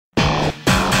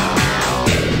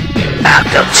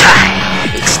of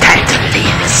time, it's time to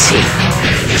leave the sea.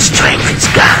 Your strength is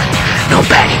gone,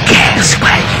 nobody cares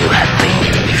where you have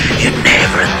been. You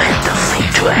never meant a thing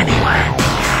to anyone.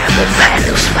 The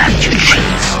values that you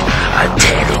chased are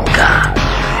dead and gone.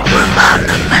 Your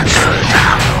monuments fell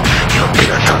down, you're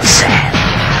built on sand.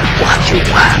 What you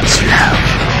once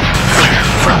loved fell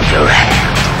from your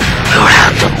hand. You're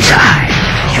out of time,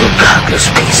 you're godless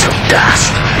piece of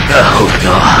dust. No hope,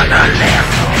 no honor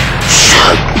left.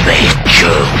 Submit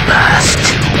you must.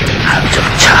 Out of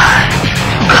time,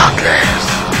 godless.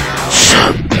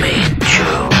 Submit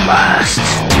you must.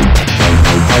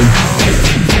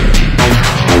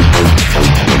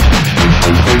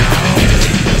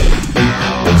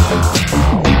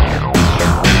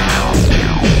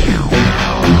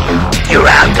 You're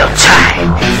out of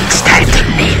time, it's time to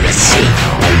leave the sea.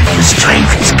 Your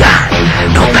strength is gone,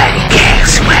 nobody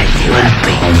cares where you have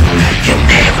been. You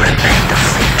never meant a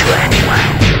thing to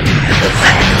anyone. The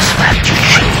values that you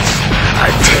chase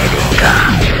are dead and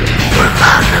gone. Your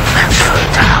monuments fell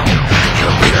down,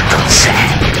 you're built on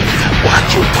sand. What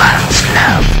you once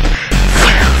loved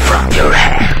fell from your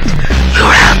hand.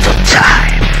 You're out of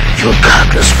time, you're a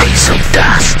godless piece of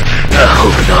dust. No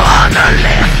hope, no honor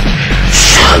left.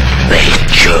 Submit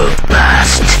you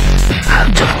must. Out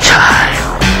of time,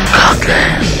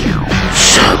 godless.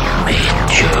 Submit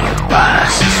you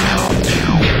must.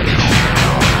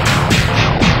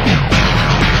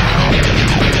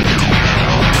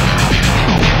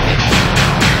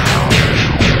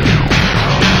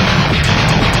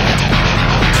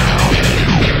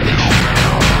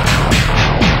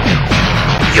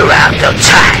 You're out of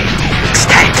time, it's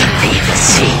time to leave the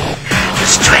sea. Your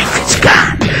strength is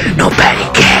gone, nobody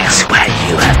cares where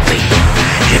you have been.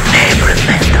 You never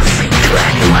meant a thing to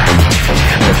anyone.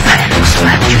 The values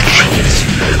that you chase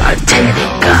are dead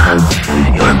and gone.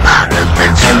 Your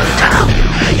monuments fell down,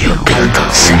 you're built on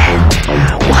sand.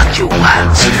 What you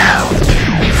once loved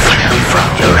fell from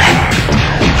your hand.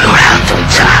 You're out of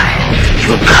time,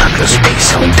 you're a godless piece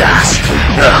of dust.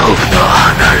 No hope, no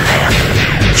honor left.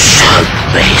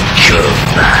 Submit you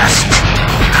must.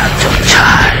 Out of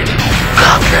time,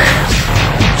 godless.